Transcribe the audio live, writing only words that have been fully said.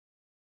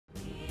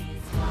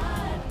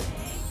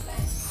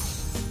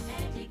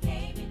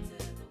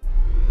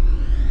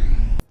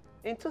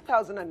In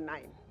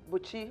 2009,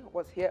 Buchi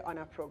was here on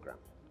our program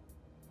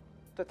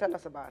to tell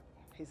us about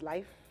his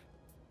life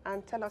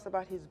and tell us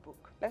about his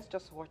book. Let's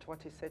just watch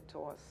what he said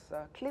to us,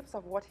 clips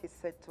of what he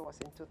said to us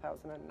in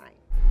 2009.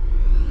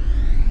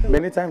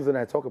 Many times when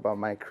I talk about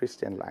my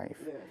Christian life,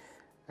 Yes.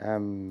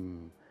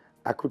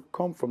 I could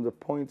come from the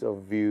point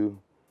of view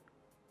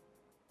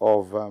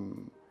of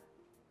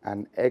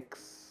an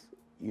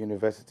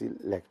ex-university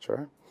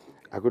lecturer.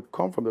 I could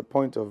come from the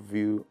point of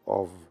view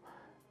of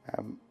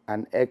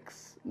an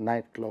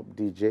ex-nightclub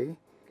DJ.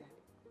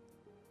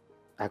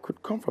 I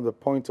could come from the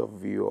point of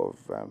view of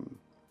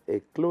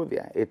a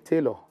clothier, a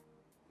tailor,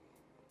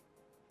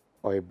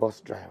 or a bus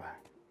driver.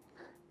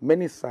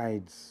 Many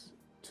sides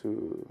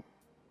to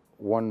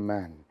one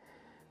man.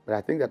 But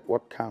I think that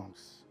what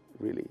counts,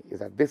 really, is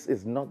that this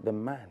is not the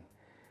man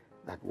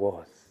that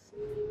was.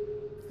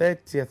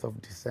 30th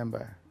of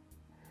December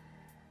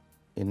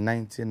in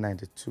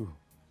 1992,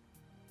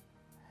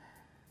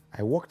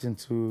 I walked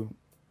into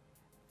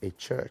a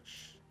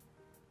church,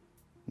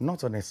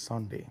 not on a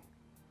Sunday,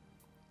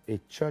 a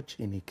church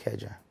in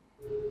Ikeja.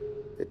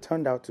 It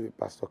turned out to be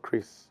Pastor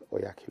Chris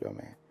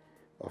Oyakilome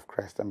of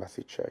Christ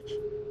Embassy Church.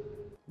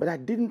 But I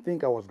didn't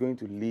think I was going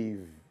to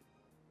live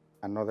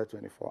another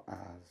 24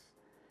 hours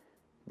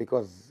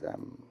because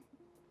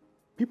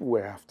people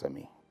were after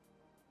me.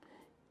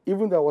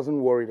 Even though I wasn't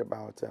worried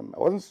about, I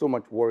wasn't so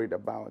much worried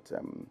about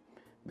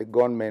the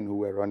gunmen who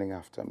were running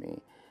after me.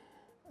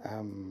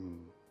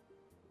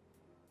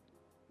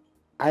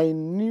 I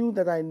knew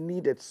that I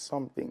needed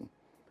something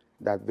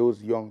that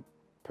those young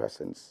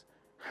persons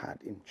had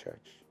in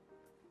church.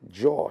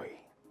 Joy.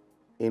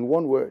 In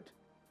one word,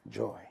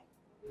 joy.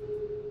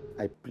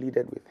 I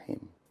pleaded with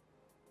him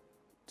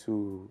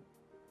to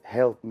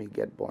help me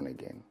get born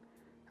again.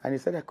 And he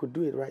said I could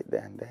do it right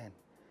there and then.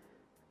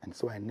 And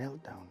so I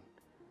knelt down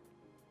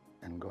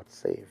and got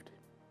saved.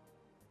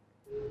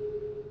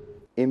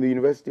 In the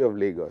University of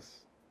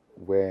Lagos,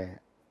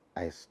 where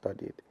I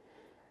studied,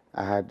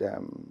 I had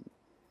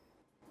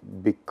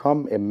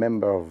become a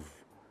member of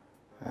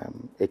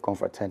a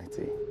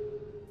confraternity.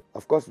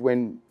 Of course,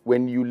 when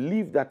you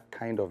live that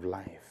kind of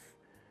life,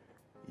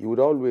 you would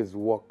always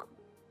walk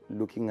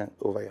looking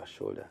over your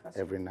shoulder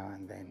every now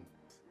and then.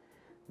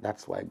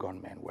 That's why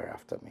gunmen were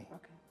after me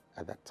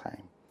at that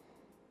time.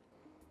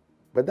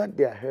 But that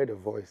day I heard a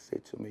voice say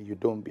to me, "You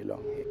don't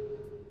belong here."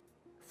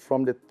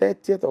 From the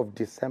 30th of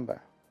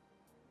December,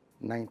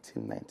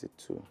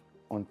 1992,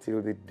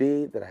 until the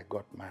day that I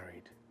got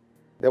married,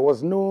 there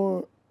was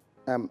no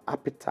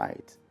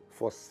appetite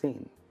for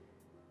sin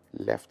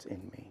left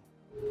in me.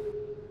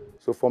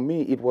 So for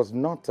me, it was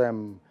not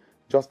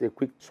just a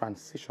quick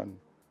transition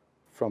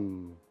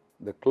from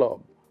the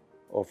club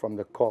or from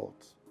the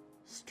cult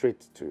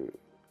straight to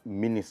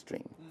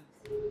ministering.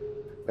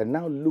 But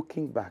now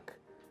looking back,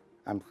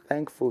 I'm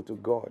thankful to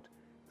God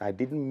I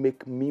didn't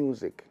make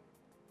music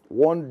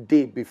one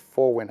day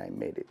before when I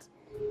made it.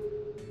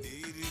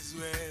 It is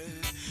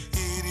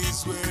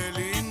well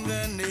in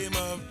the name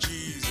of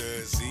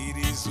Jesus. It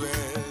is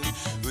well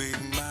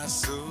with my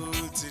soul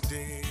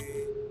today.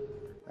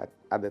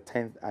 At the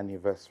 10th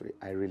anniversary,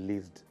 I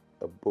released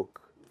a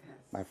book,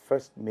 my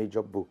first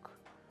major book,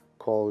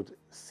 called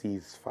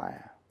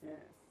Ceasefire. Yes.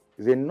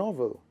 It's a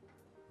novel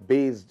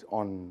based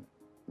on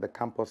the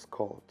campus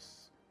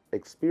cults,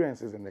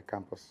 experiences in the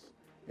campus,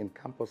 in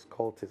campus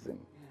cultism.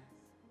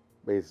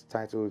 But it's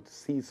titled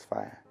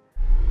Ceasefire.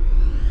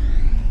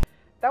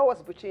 That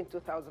was Buchi in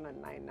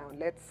 2009. Now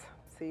let's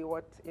see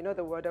what,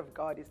 the word of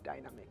God is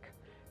dynamic.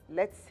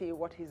 Let's see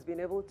what he's been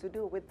able to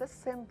do with the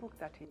same book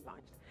that he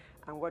launched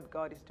and what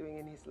God is doing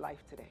in his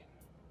life today.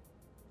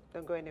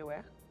 Don't go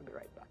anywhere. We'll be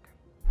right back.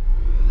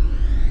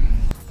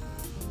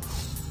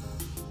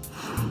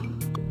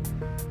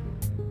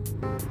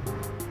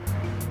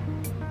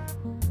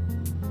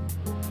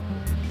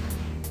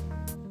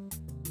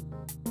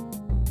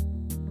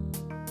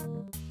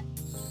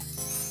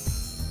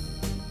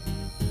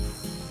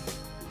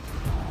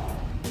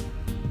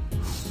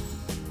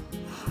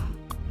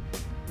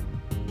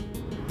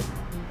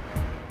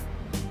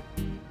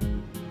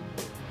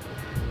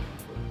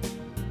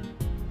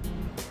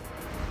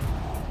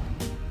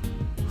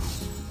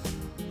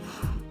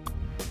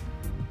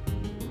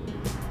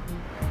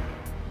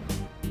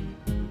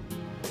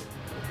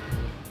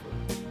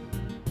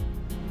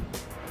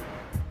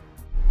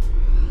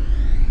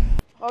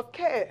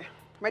 Okay,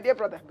 my dear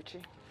brother Buchi,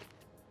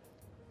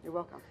 you're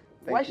welcome.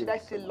 Why should I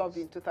still love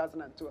you in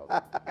 2012?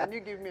 Can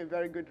you give me a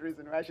very good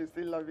reason why I should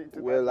still love you in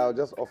 2012? Well, I'll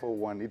just offer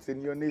one. It's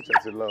in your nature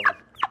to love.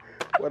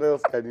 What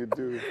else can you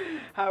do?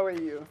 How are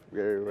you?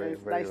 Very well.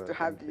 It's very nice well. to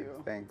have Thank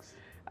you. Thanks.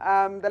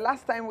 The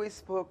last time we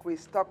spoke, we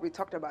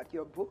talked about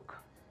your book.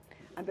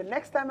 And the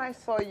next time I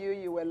saw you,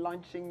 you were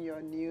launching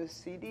your new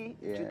CD,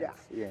 Yes, Judah.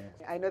 yes.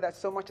 I know that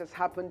so much has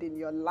happened in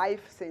your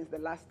life since the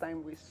last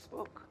time we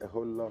spoke. A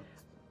whole lot.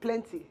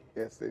 Plenty,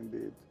 Yes,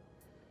 indeed.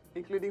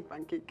 including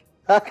pancake.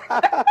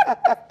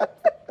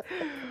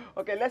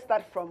 Okay, let's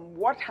start from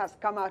what has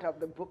come out of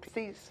the book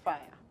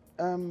Ceasefire.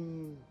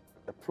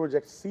 The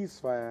project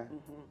Ceasefire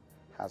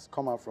has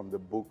come out from the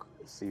book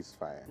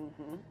Ceasefire.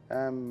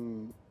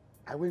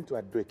 I went to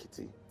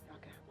Ado-Ekiti.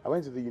 Okay. I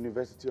went to the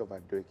University of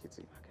Ado-Ekiti.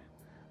 Okay.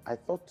 I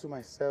thought to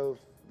myself,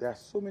 there are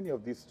so many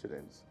of these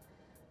students.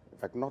 In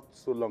fact, not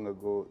so long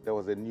ago, there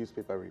was a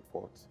newspaper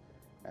report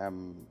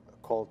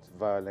called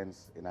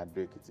Violence in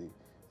Ado-Ekiti.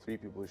 3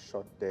 people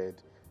shot dead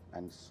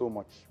and so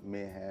much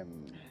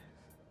mayhem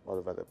all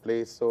over the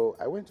place. So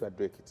I went to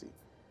Ado-Ekiti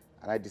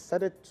and I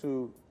decided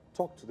to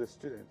talk to the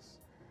students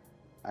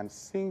and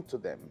sing to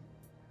them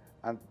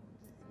and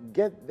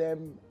get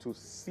them to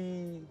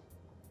see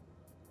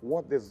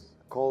what this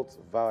cult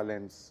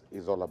violence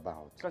is all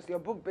about. Because your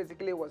book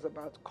basically was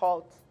about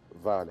cult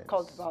Violence.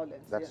 Cult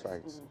violence. That's yes.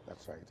 right.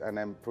 That's right.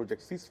 And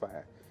Project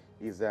Ceasefire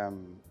is a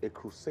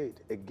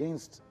crusade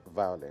against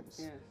violence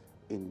Yes.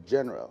 in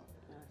general,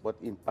 Yes. but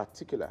in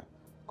particular,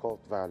 cult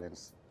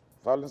violence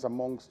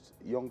amongst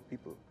young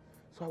people.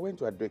 So I went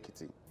to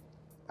Ado-Ekiti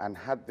and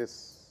had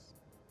this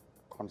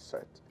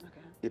concert. Okay.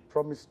 It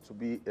promised to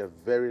be a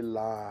very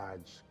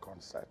large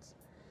concert.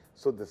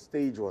 So the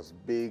stage was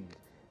big,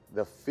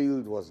 the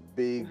field was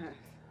big,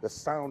 the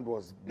sound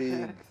was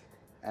big,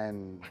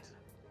 and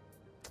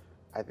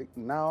I think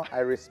now I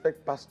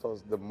respect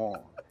pastors the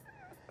more.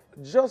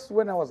 Just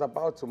when I was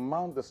about to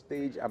mount the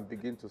stage and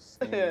begin to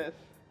sing, Yes.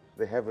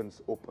 the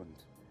heavens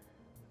opened.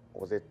 It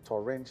was a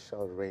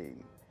torrential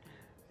rain.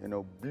 You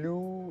know,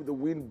 the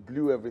wind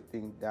blew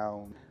everything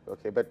down.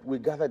 Okay, but we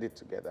gathered it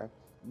together,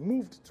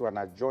 moved to an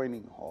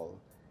adjoining hall.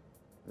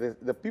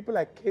 The people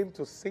I came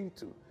to sing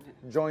to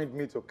joined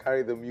me to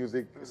carry the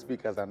music,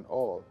 speakers and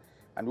all.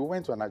 And we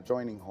went to an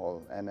adjoining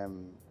hall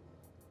and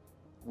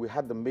we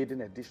had the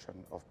maiden edition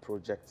of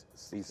Project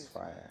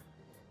Ceasefire.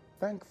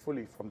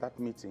 Thankfully, from that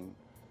meeting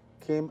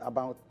came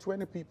about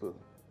 20 people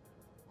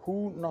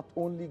who not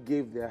only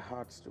gave their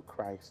hearts to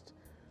Christ,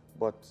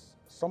 but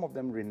some of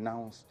them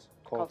renounced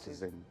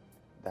cultism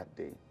that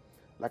day.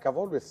 Like I've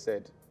always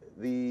said,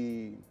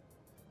 the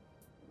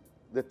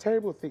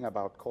terrible thing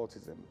about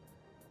cultism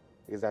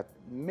is that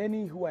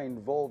many who are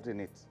involved in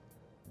it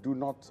do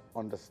not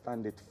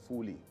understand it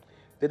fully.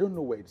 They don't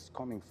know where it's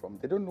coming from.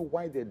 They don't know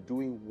why they're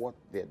doing what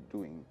they're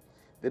doing.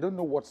 They don't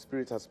know what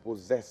spirit has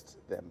possessed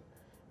them.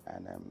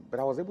 And, but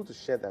I was able to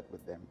share that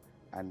with them.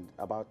 And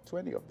about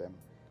 20 of them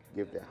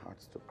gave their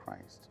hearts to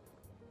Christ.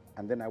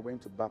 And then I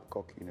went to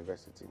Babcock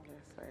University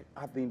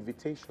at the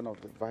invitation of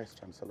the Vice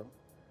Chancellor,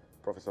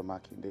 Professor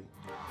Makinde.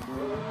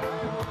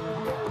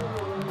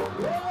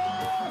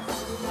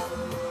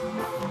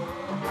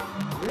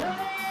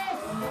 Yes!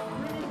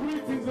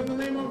 Greetings in the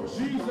name of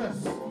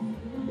Jesus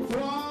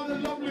to all the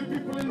lovely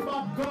people in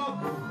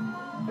Babcock,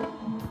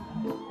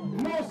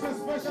 most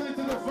especially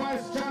to the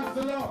Vice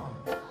Chancellor,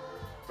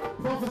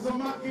 Professor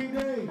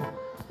Makinde,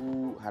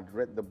 who had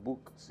read the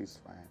book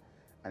Ceasefire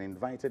and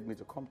invited me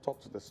to come talk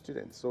to the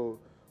students. So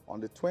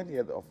on the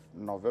 20th of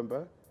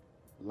November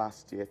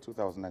last year,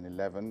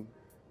 2011,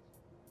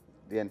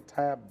 the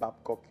entire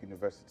Babcock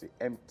University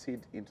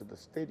emptied into the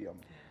stadium.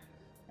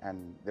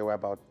 And there were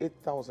about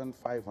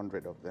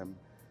 8,500 of them.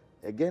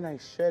 Again, I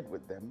shared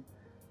with them.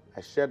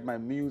 I shared my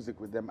music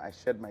with them. I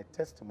shared my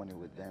testimony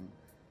with them.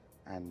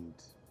 And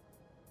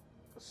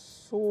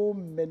so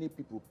many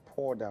people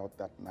poured out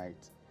that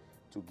night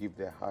to give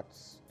their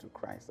hearts to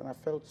Christ. And I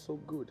felt so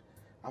good.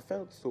 I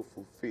felt so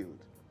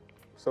fulfilled.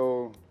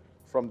 So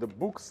from the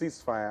book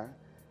Ceasefire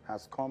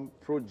has come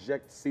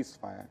Project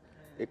Ceasefire,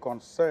 a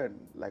concern,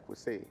 like we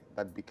say,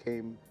 that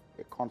became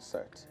a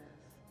concert.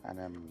 And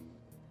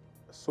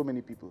so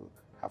many people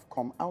have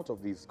come out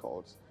of these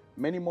calls.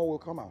 Many more will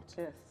come out.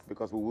 Yes.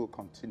 Because we will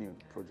continue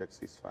Project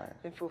Ceasefire.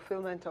 In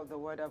fulfillment of the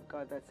word of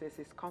God that says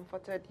He's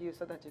comforted you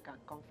so that you can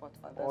comfort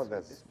others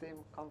Others. with the same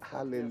comfort He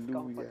has Hallelujah.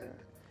 comforted.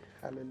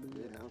 Hallelujah.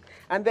 You know.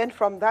 And then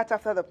from that,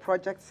 after the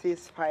Project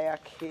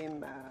Ceasefire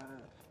came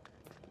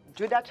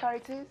Judah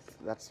Charities.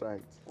 That's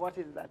right. What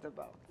is that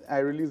about? I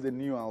released a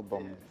new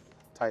album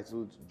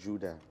titled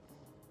Judah.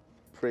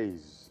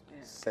 Praise,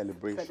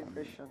 celebration.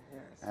 Celebration,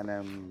 yes.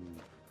 And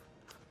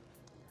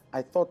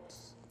I thought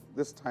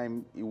this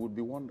time it would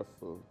be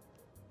wonderful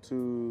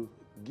to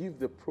give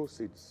the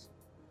proceeds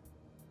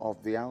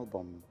of the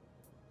album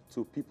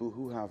to people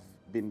who have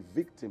been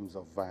victims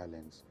of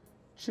violence,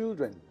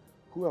 children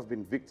who have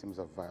been victims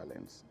of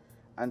violence,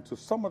 and to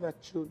some other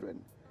children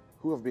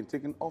who have been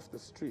taken off the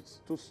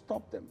streets to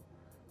stop them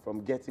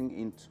from getting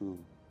into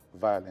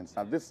violence.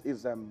 Now this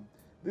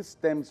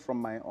stems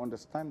from my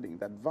understanding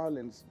that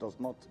violence does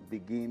not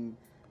begin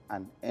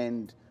and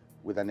end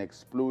with an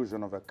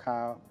explosion of a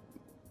car,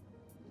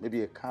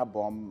 maybe a car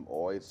bomb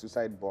or a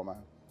suicide bomber.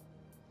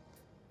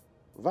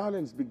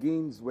 Violence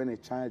begins when a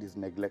child is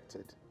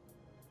neglected.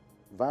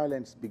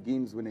 Violence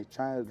begins when a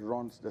child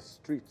runs the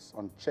streets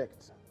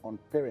unchecked,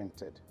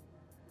 unparented.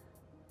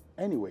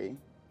 Anyway,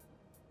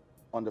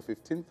 on the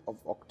 15th of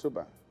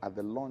October, at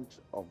the launch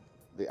of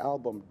the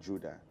album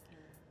Judah,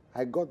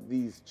 I got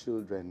these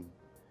children.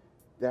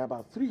 There are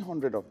about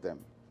 300 of them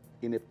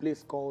in a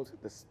place called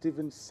the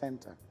Stevens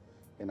Center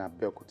in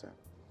Abeokuta.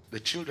 The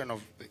children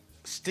of the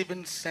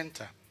Stevens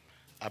Center,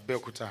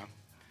 Abeokuta,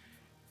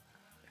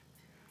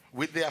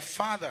 with their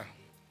father,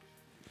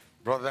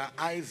 Brother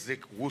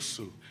Isaac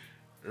Wusu,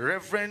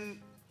 Reverend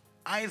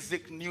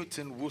Isaac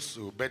Newton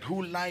Wusu, but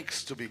who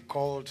likes to be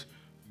called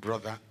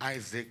Brother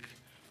Isaac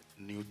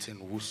Newton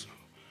Wusu,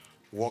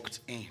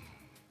 walked in.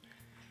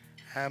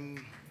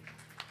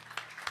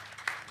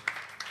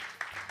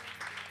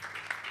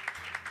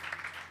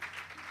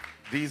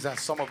 These are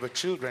some of the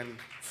children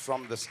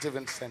from the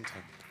Stephen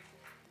Center.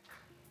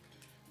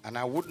 And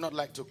I would not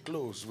like to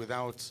close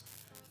without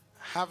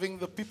having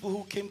the people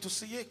who came to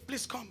see you.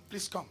 Please come,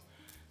 please come.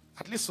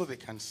 At least so they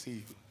can see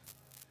you.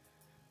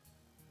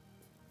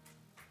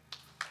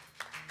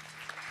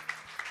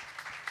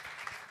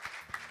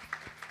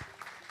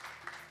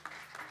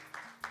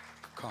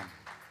 Come,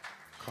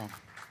 come.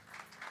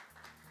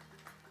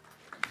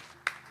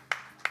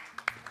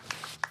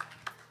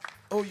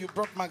 Oh, you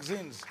brought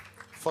magazines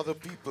for the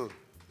people.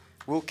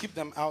 We'll keep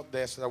them out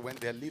there so that when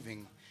they're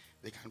leaving,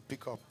 they can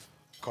pick up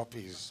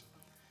copies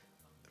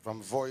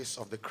from Voice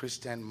of the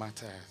Christian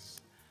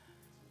Martyrs.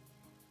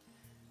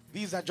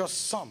 These are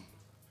just some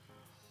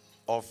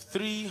of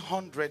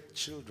 300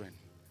 children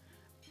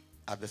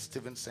at the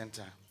Stephen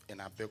Center in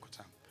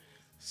Abeokuta.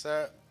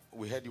 Sir,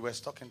 we heard you were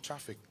stuck in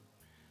traffic,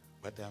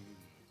 but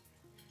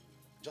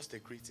just a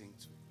greeting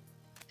to.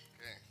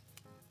 Okay,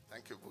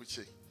 thank you,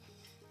 Buchi.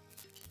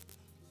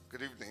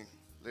 Good evening,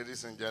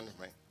 ladies and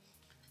gentlemen.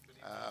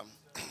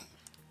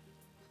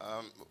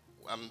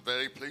 I'm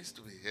very pleased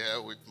to be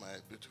here with my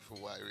beautiful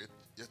wife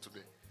here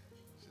today.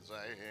 She's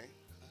right here.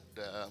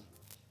 And,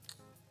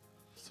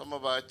 some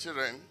of our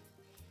children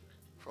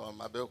from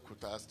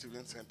Abeokuta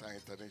Stephen Center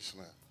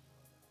International.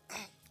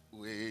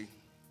 We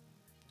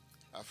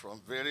are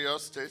from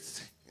various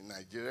states in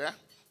Nigeria.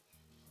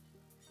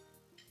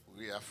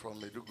 We are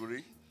from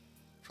Maiduguri,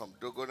 from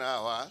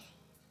Dogonawa.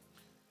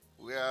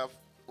 We have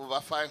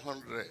over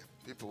 500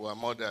 people who were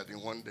murdered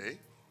in one day.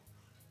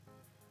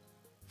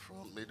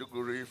 From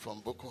Maiduguri,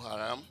 from Boko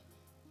Haram,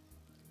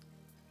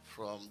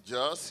 from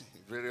Jos,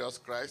 various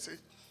crises,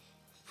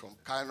 from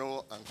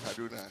Kano and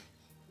Kaduna.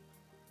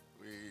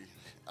 We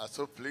are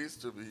so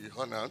pleased to be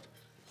honored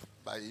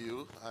by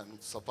you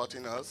and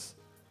supporting us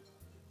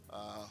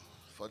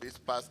for these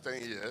past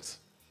 10 years.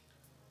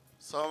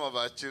 Some of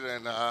our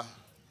children are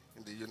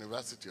in the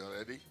university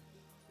already,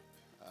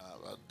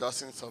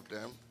 dozens of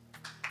them.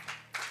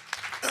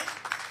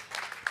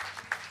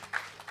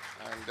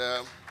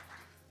 And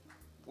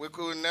we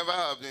could never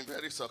have been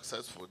very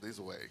successful this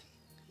way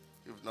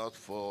if not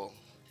for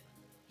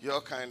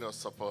your kind of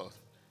support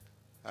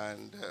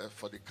and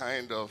for the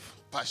kind of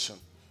passion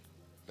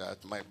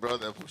that my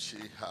brother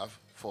Buchi have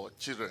for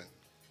children.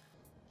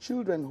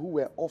 Children who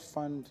were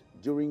orphaned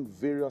during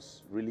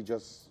various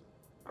religious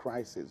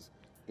crises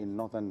in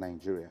northern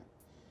Nigeria.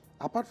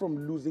 Apart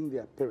from losing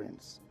their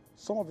parents,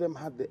 some of them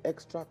had the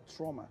extra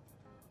trauma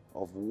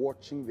of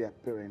watching their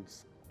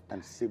parents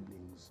and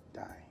siblings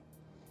die.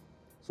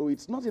 So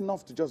it's not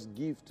enough to just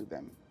give to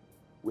them.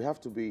 We have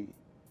to be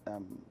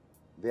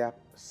their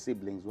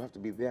siblings. We have to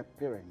be their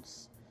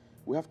parents.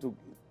 We have to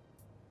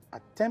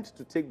attempt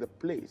to take the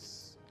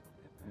place,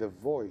 the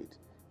void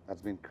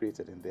that's been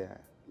created in their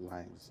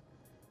lives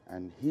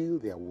and heal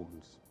their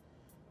wounds.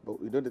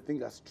 But you know, the thing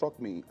that struck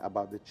me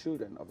about the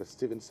children of the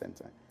Stephen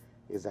Center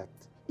is that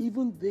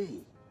even they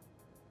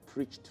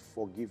preached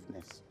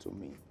forgiveness to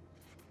me.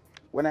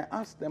 When I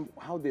asked them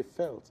how they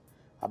felt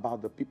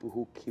about the people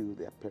who killed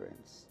their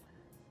parents,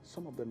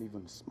 some of them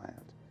even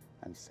smiled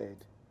and said,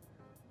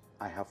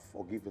 I have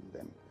forgiven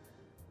them.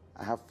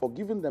 I have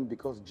forgiven them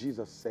because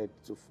Jesus said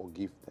to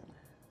forgive them.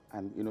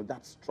 And you know,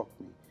 that struck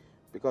me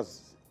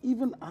because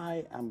even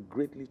I am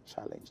greatly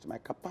challenged. My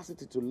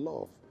capacity to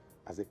love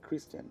as a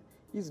Christian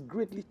is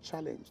greatly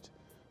challenged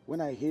when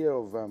I hear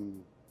of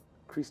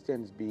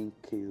Christians being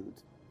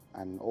killed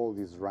and all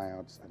these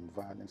riots and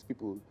violence,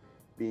 people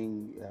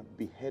being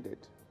beheaded,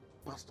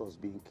 pastors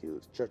being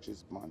killed,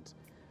 churches burnt.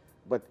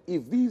 But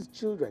if these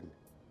children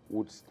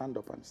would stand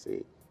up and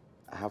say,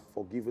 I have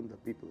forgiven the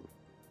people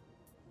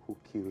who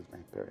killed my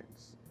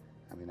parents,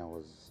 I mean, I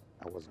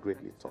was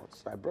greatly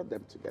touched. So I brought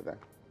them together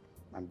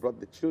and brought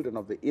the children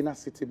of the inner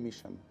city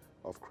mission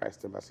of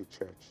Christ Embassy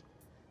Church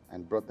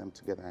and brought them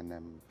together,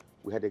 and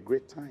we had a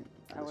great time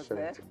at the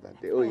Sheraton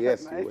that day. Oh,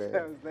 yes, nice. you were.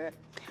 I was there.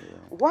 Yeah.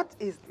 What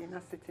is the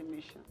inner city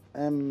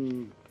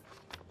mission?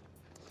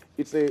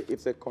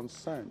 It's a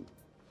concern,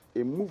 a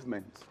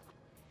movement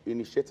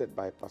initiated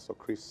by Pastor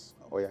Chris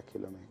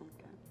Oyakilome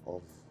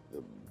of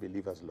the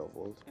Believers Love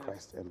World,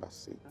 Christ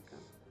Embassy.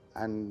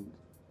 And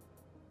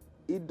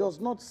it does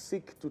not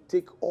seek to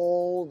take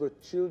all the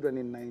children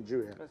in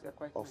Nigeria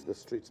off the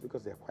streets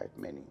because there are quite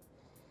many.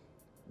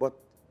 But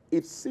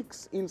it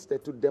seeks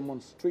instead to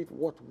demonstrate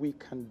what we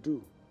can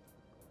do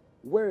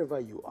wherever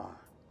you are.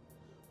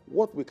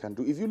 What we can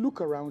do. If you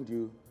look around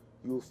you,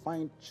 you will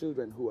find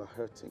children who are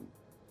hurting.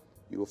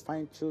 You will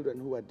find children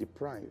who are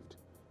deprived.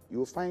 You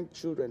will find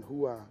children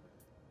who are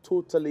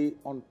totally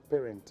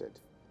unparented.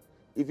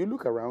 If you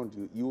look around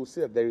you, you will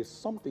see that there is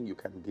something you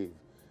can give.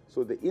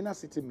 So the inner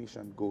city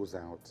mission goes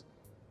out,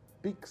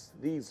 picks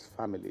these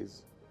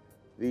families,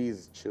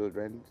 these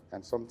children,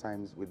 and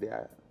sometimes with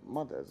their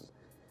mothers,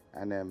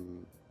 and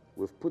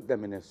We've put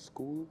them in a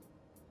school,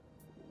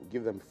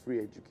 give them free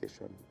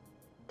education,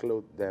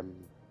 clothe them,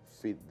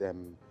 feed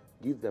them,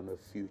 give them a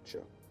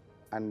future.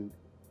 And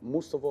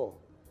most of all,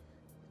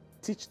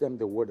 teach them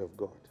the word of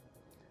God.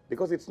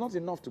 Because it's not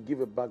enough to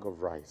give a bag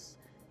of rice.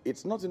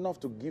 It's not enough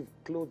to give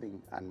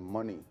clothing and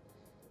money.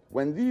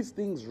 When these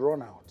things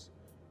run out,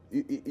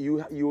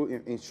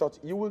 in short,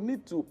 you will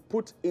need to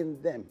put in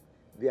them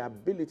the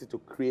ability to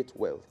create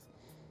wealth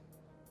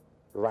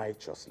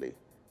righteously.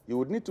 You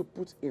would need to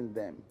put in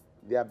them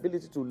the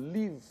ability to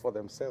live for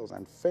themselves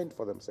and fend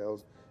for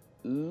themselves,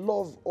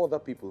 love other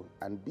people,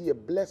 and be a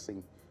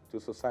blessing to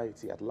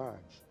society at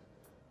large.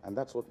 And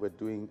that's what we're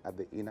doing at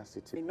the inner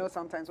city. You know,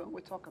 sometimes when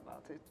we talk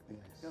about it, Yes.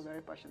 you're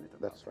very passionate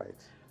about That's right.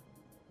 it.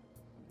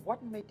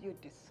 What made you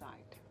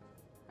decide?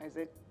 Is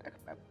it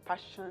a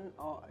passion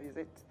or is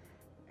it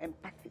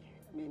empathy?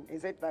 I mean,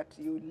 is it that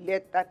you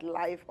led that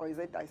life or is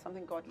it that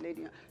something God led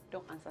you?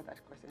 Don't answer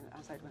that question.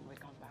 Answer it when we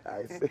come back.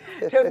 I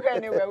see. Don't go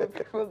anywhere.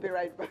 We'll be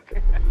right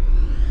back.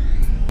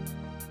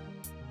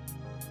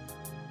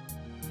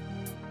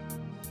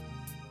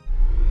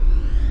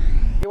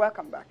 You're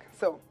welcome back.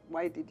 So,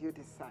 why did you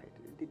decide?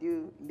 Did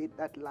you lead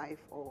that life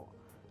or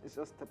it's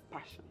just a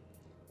passion?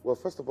 Well,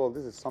 first of all,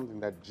 this is something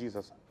that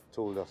Jesus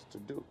told us to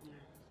do.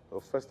 So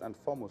first and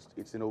foremost,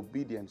 it's in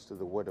obedience to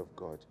the word of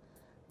God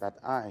that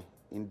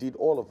indeed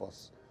all of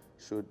us,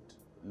 should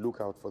look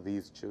out for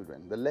these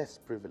children, the less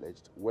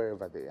privileged,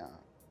 wherever they are.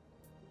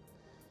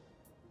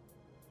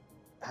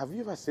 Have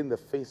you ever seen the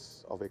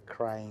face of a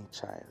crying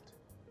child?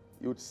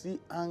 You would see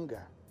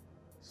anger,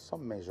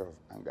 some measure of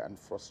anger and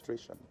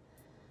frustration.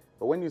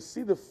 But when you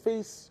see the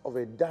face of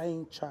a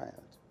dying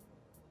child,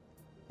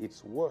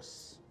 it's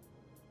worse.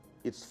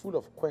 It's full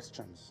of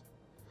questions.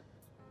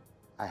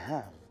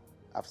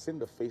 I've seen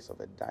the face of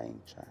a dying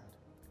child.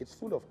 It's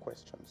full of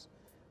questions.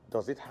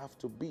 Does it have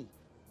to be?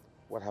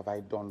 What have I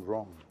done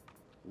wrong?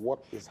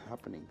 What is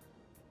happening?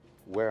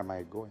 Where am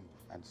I going?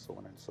 And so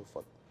on and so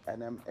forth.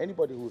 And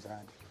anybody who's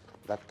had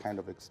that kind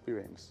of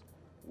experience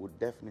would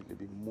definitely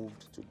be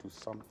moved to do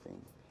something.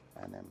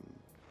 And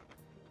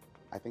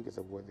I think it's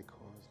a worthy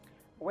cause.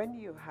 When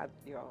you had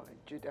your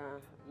Judah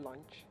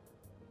launch,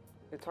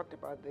 you talked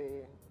about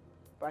the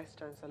Vice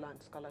Chancellor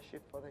and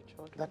scholarship for the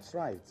children. That's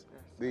right.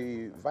 Yes.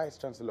 The Vice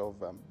Chancellor of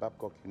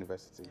Babcock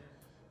University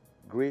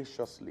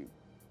graciously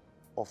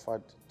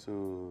offered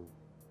to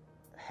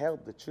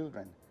help the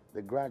children,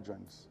 the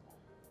graduates,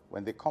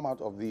 when they come out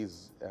of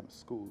these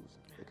schools,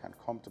 they can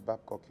come to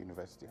Babcock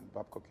University, and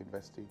Babcock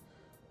University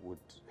would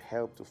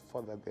help to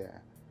further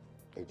their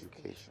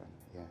education.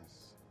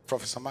 Yes.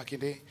 Professor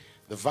Makinde,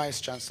 the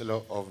Vice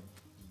Chancellor of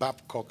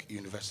Babcock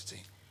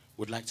University,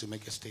 would like to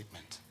make a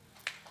statement.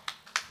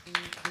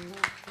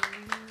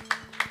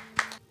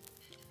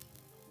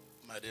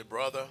 My dear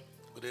brother,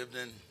 good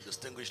evening,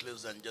 distinguished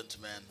ladies and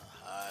gentlemen.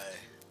 I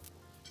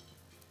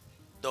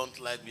don't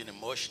like being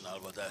emotional,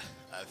 but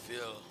I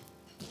feel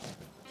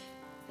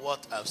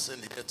what I've seen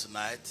here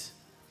tonight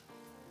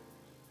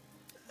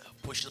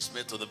pushes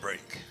me to the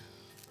brink.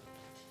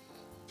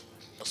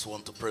 I just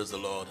want to praise the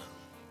Lord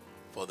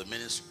for the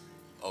ministry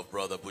of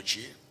Brother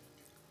Buchi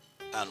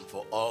and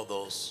for all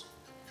those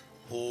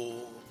who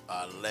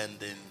are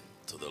lending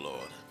to the Lord.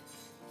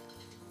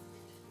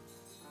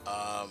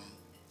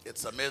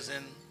 It's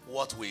amazing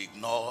what we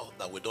ignore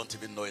that we don't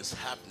even know is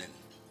happening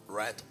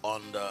right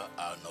under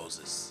our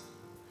noses.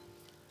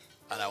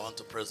 And I want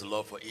to praise the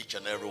Lord for each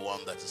and every one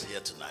that is here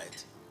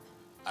tonight.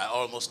 I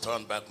almost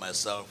turned back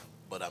myself,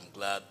 but I'm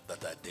glad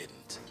that I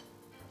didn't.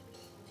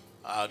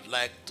 I'd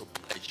like to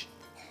pledge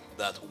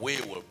that we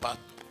will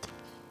partner.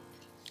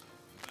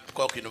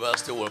 Babcock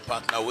University will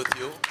partner with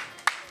you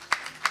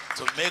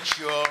to make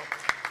sure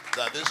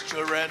that these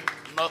children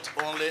not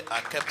only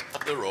are kept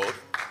on the road,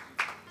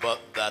 but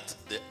that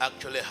they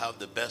actually have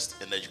the best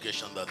in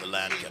education that the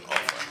land can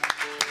offer.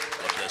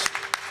 God bless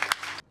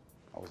you.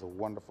 That was a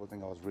wonderful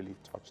thing. I was really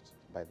touched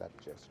by that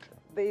gesture.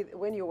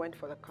 When you went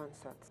for the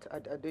concert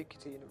at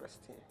Artiste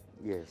University,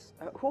 Yes.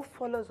 who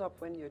follows up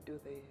when you do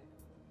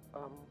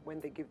when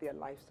they give their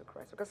lives to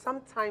Christ? Because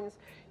sometimes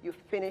you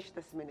finish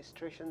this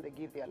ministration, they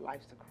give their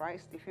lives to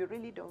Christ. If you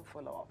really don't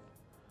follow up,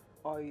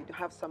 or you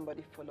have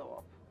somebody follow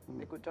up,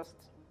 they could just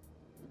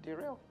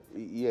derail.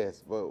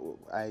 Yes, but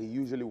I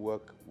usually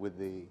work with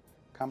the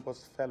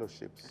campus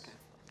fellowships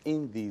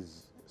in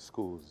these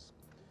schools.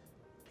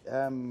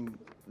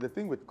 The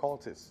thing with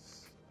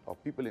cultists or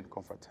people in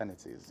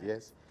confraternities,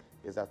 yes,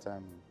 is that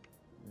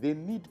they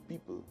need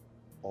people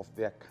of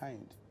their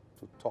kind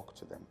to talk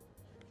to them.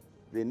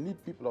 They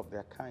need people of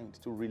their kind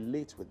to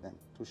relate with them,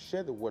 to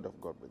share the word of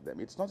God with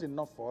them. It's not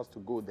enough for us to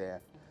go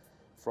there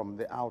from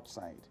the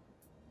outside.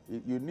 We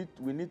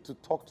need to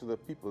talk to the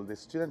people, the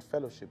student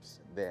fellowships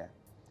there.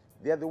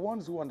 They are the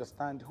ones who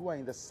understand, who are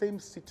in the same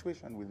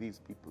situation with these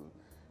people.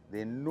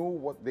 They know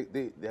what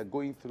they are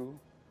going through,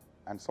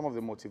 and some of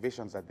the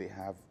motivations that they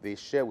have, they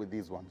share with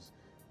these ones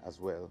as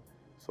well.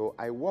 So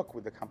I work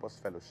with the campus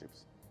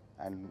fellowships,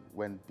 and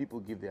when people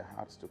give their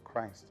hearts to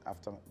Christ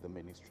after the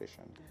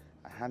ministration,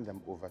 I hand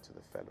them over to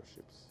the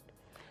fellowships.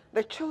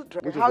 The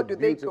children, Which how is do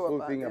the they go beautiful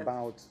about thing it?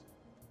 about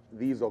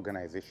these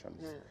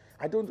organizations. Yeah.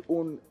 I don't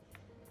own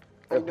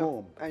a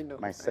home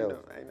myself.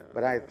 I know.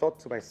 But I thought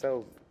to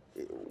myself,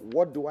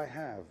 what do I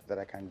have that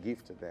I can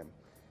give to them?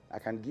 I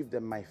can give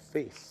them my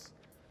face,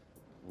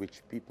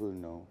 which people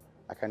know.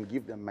 I can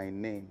give them my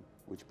name,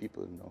 which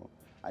people know.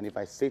 And if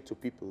I say to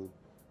people,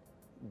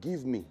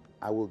 give me,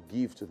 I will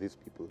give to these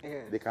people.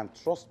 Yes. They can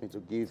trust me to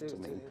give to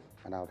me,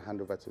 and I'll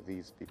hand over to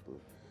these people.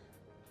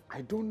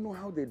 I don't know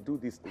how they do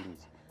these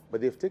things,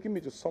 but they've taken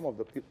me to some of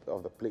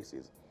the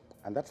places,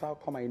 and that's how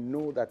come I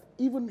know that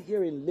even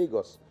here in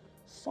Lagos,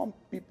 some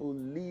people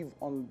live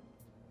on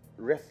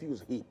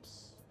refuse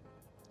heaps.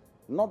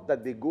 Not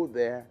that they go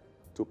there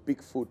to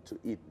pick food to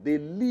eat.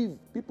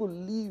 People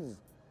live,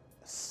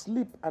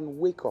 sleep and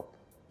wake up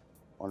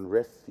on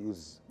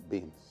refuse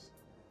bins.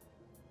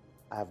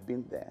 I've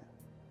been there,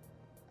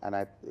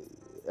 and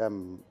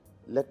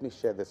let me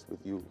share this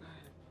with you.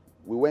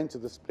 We went to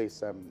this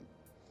place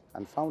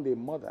and found a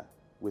mother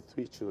with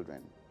 3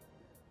 children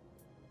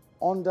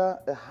under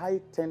a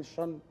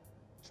high-tension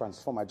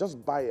transformer.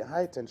 Just buy a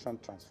high-tension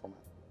transformer,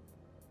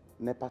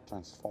 NEPA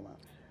transformer.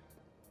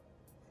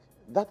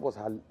 That was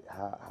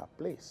her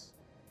place.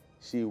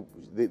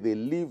 They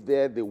live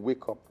there, they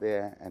wake up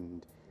there,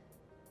 and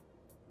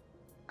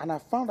I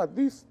found that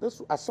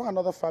I saw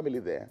another family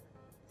there,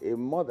 a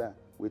mother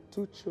with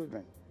 2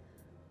 children.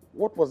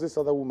 What was this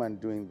other woman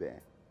doing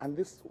there? And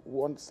this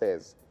one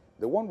says,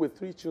 the one with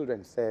 3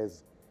 children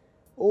says,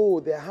 oh,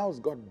 their house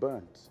got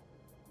burnt.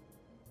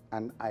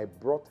 And I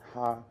brought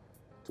her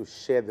to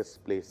share this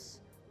place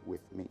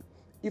with me.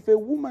 If a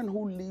woman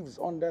who lives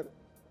under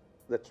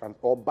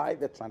or by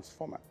the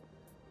transformer,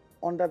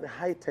 under the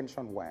high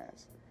tension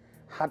wires,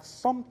 had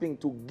something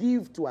to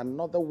give to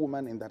another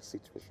woman in that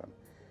situation,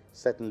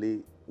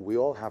 certainly we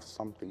all have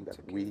something that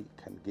we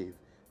can give.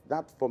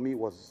 That for me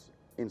was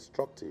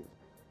instructive.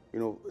 You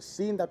know,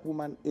 seeing that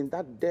woman in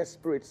that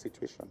desperate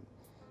situation,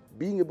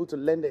 being able to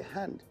lend a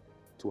hand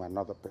to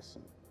another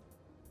person.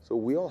 So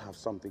we all have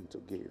something to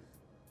give.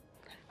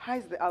 How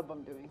is the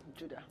album doing,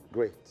 Judah?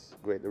 Great,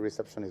 great. The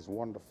reception is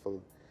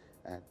wonderful.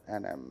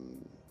 And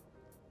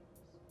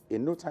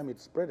in no time it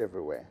spread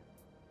everywhere.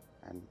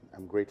 And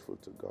I'm grateful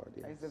to God.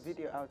 Yes. Is the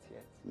video out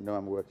yet? No,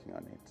 I'm working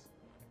on it.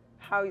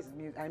 How is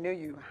music? I know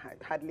you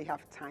hardly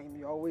have time.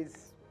 You're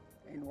always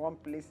in one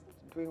place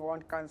doing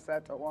one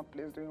concert or one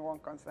place doing one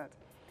concert.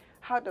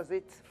 How does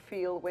it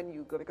feel when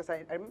you go? Because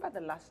I remember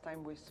the last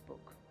time we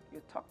spoke,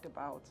 you talked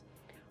about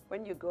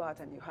when you go out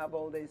and you have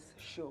all these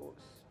shows,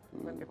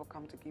 when people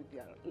come to give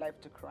their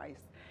life to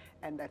Christ,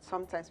 and that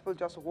sometimes people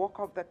just walk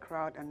off the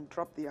crowd and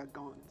drop their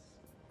guns.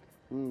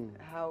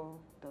 How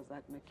does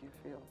that make you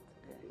feel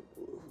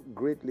today?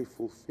 Greatly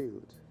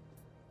fulfilled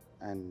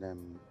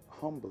and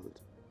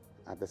humbled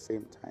at the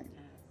same time.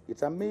 Yes.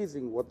 It's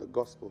amazing what the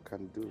gospel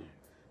can do.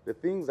 The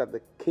things that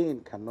the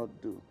cane cannot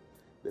do.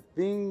 The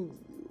things,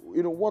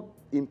 you know, what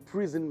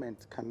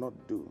imprisonment cannot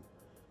do.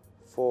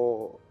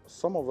 For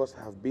some of us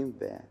have been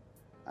there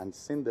and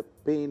seen the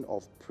pain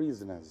of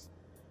prisoners.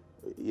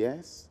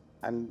 Yes,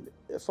 and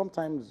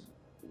sometimes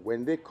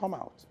when they come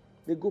out,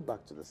 they go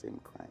back to the same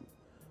crime.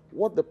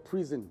 What the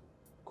prison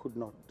could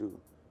not do,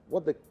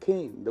 what the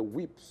cane, the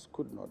whips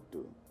could not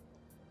do.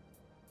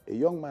 A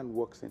young man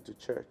walks into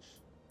church,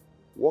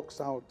 walks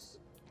out.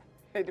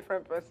 A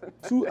different person.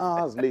 2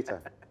 hours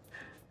later,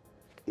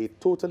 a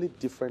totally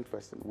different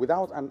person,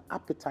 without an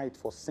appetite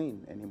for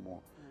sin anymore,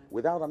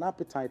 without an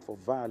appetite for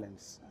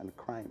violence and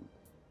crime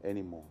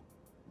anymore.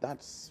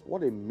 That's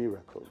what a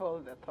miracle.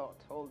 Hold the thought,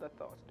 hold the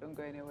thought. Don't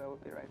go anywhere, we'll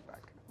be right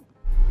back.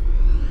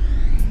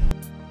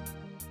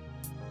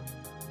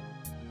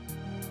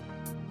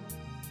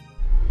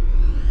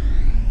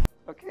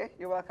 Okay,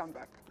 you're welcome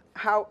back.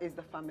 How is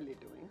the family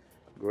doing?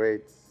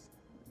 Great,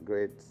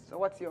 great. So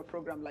what's your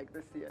program like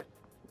this year?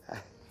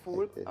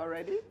 Full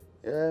already?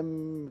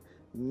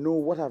 No,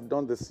 what I've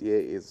done this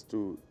year is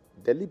to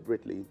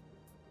deliberately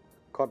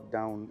cut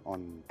down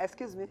on...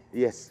 Excuse me?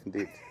 Yes,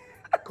 indeed.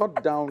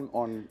 Cut down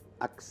on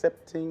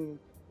accepting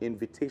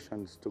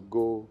invitations to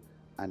go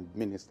and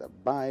minister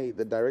by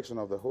the direction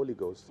of the Holy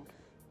Ghost. Okay.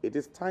 It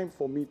is time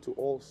for me to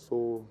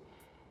also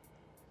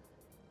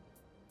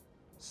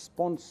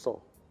sponsor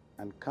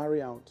and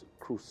carry out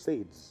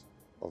crusades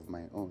of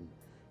my own.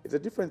 It's a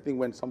different thing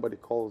when somebody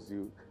calls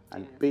you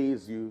and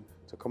pays you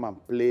to come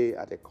and play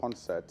at a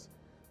concert.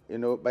 You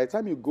know, by the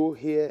time you go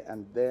here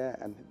and there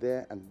and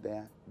there and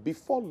there,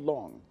 before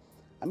long,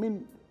 I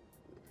mean,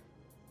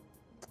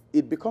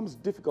 it becomes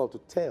difficult to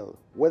tell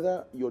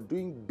whether you're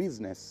doing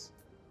business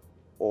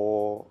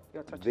or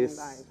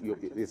this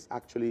is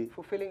actually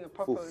fulfilling a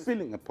purpose.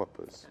 Fulfilling a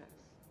purpose. Yes.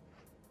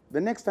 The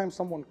next time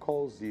someone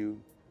calls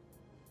you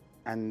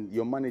and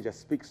your manager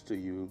speaks to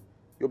you,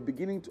 you're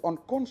beginning to,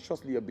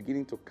 unconsciously, you're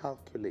beginning to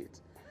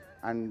calculate.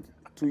 And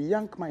to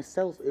yank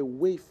myself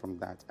away from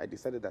that, I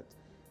decided that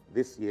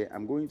this year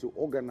I'm going to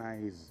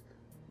organize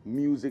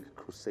music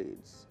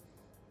crusades.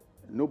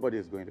 Nobody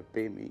is going to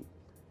pay me.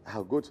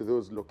 I'll go to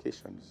those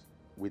locations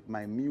with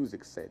my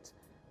music set,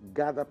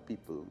 gather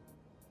people,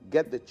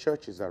 get the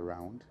churches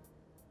around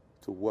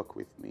to work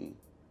with me,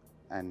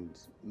 and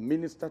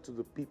minister to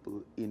the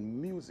people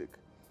in music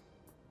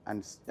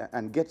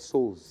and get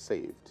souls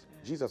saved.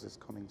 Jesus is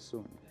coming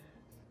soon.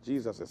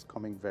 Jesus is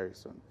coming very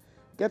soon.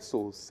 Get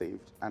souls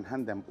saved and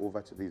hand them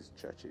over to these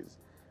churches.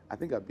 I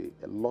think I'll be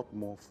a lot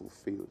more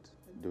fulfilled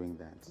doing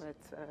that. But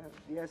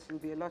yes, you'll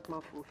be a lot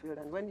more fulfilled.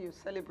 And when you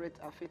celebrate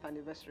our 5th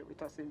anniversary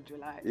with us in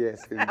July, Yes,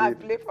 indeed.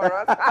 play for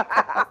us.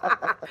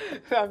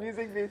 So I'm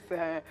using this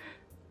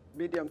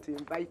medium to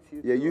invite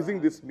you. Yeah, to,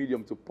 using this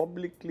medium to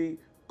publicly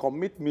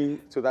commit me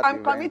to that I'm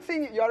event.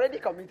 committing. You're already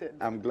committed.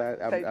 I'm glad.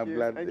 Thank I'm you.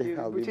 glad. Thank you.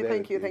 I'll be Buchi, there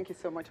thank with you. Thank you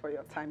so much for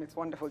your time. It's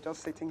wonderful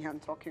just sitting here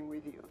and talking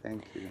with you.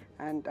 Thank you.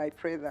 And I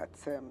pray that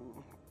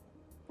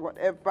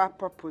whatever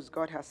purpose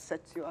God has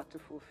set you out to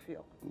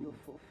fulfill, you'll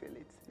fulfill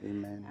it.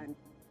 Amen. And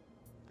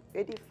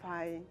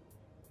edify,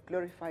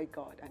 glorify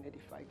God, and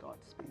edify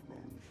God's people.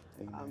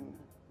 Amen.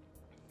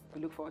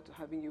 We look forward to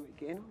having you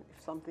again.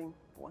 If something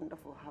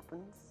wonderful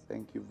happens,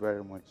 Thank you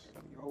very much.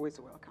 you're always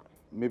welcome.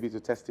 Maybe to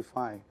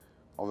testify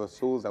of the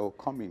souls that will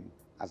come in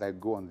as I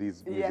go on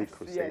these music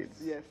crusades.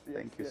 Yes.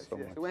 Thank you so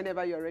much.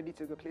 Whenever you're ready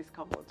to go, please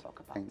come. We'll talk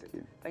about Thank it.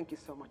 you. Thank you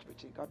so much,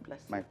 Buchi. God bless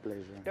you. My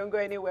pleasure. Don't go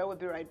anywhere. We'll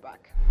be right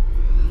back.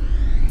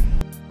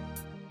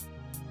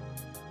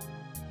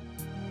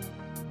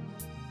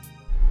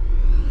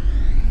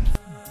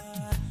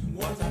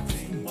 What a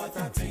thing, what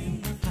a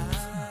thing.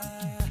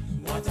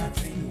 What a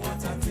thing,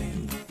 what a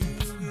thing.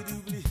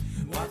 Doobly-doobly.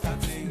 What a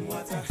thing,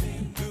 what a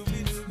thing.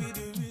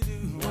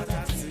 Doobly-doobly-doobly-doo. What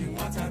a thing,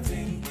 what a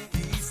thing.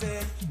 He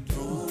said,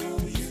 though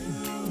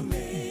you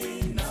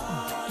may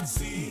not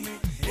see,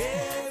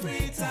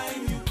 every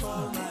time you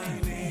call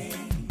my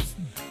name,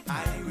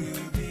 I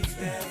will be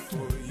there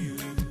for you.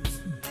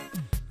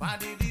 What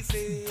did he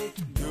say?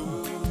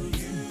 Though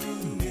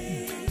you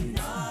may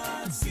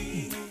not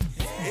see,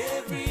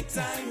 every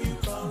time you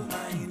call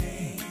my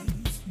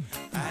name,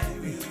 I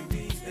will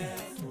be there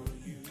for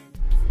you.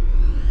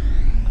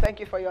 Thank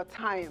you for your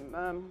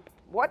time.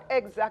 What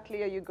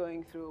exactly are you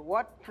going through?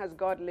 What has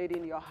God laid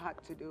in your heart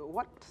to do?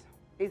 What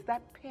is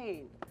that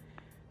pain?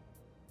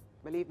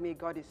 Believe me,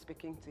 God is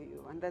speaking to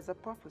you, and there's a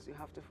purpose you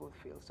have to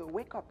fulfill. So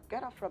wake up,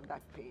 get up from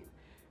that pain,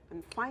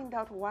 and find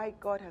out why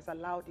God has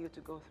allowed you to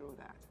go through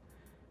that.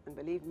 And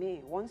believe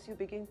me, once you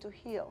begin to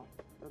heal,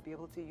 you'll be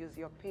able to use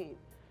your pain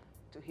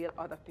to heal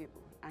other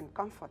people and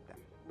comfort them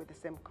with the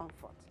same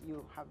comfort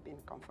you have been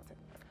comforted.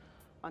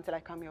 Until I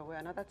come your way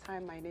another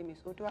time, my name is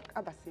Uduak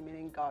Abasi,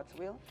 meaning God's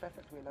will,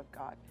 perfect will of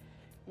God.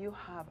 You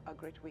have a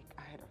great week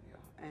ahead of you,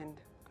 and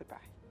goodbye.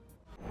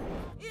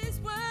 His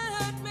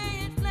word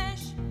made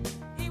flesh,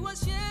 he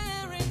was shared.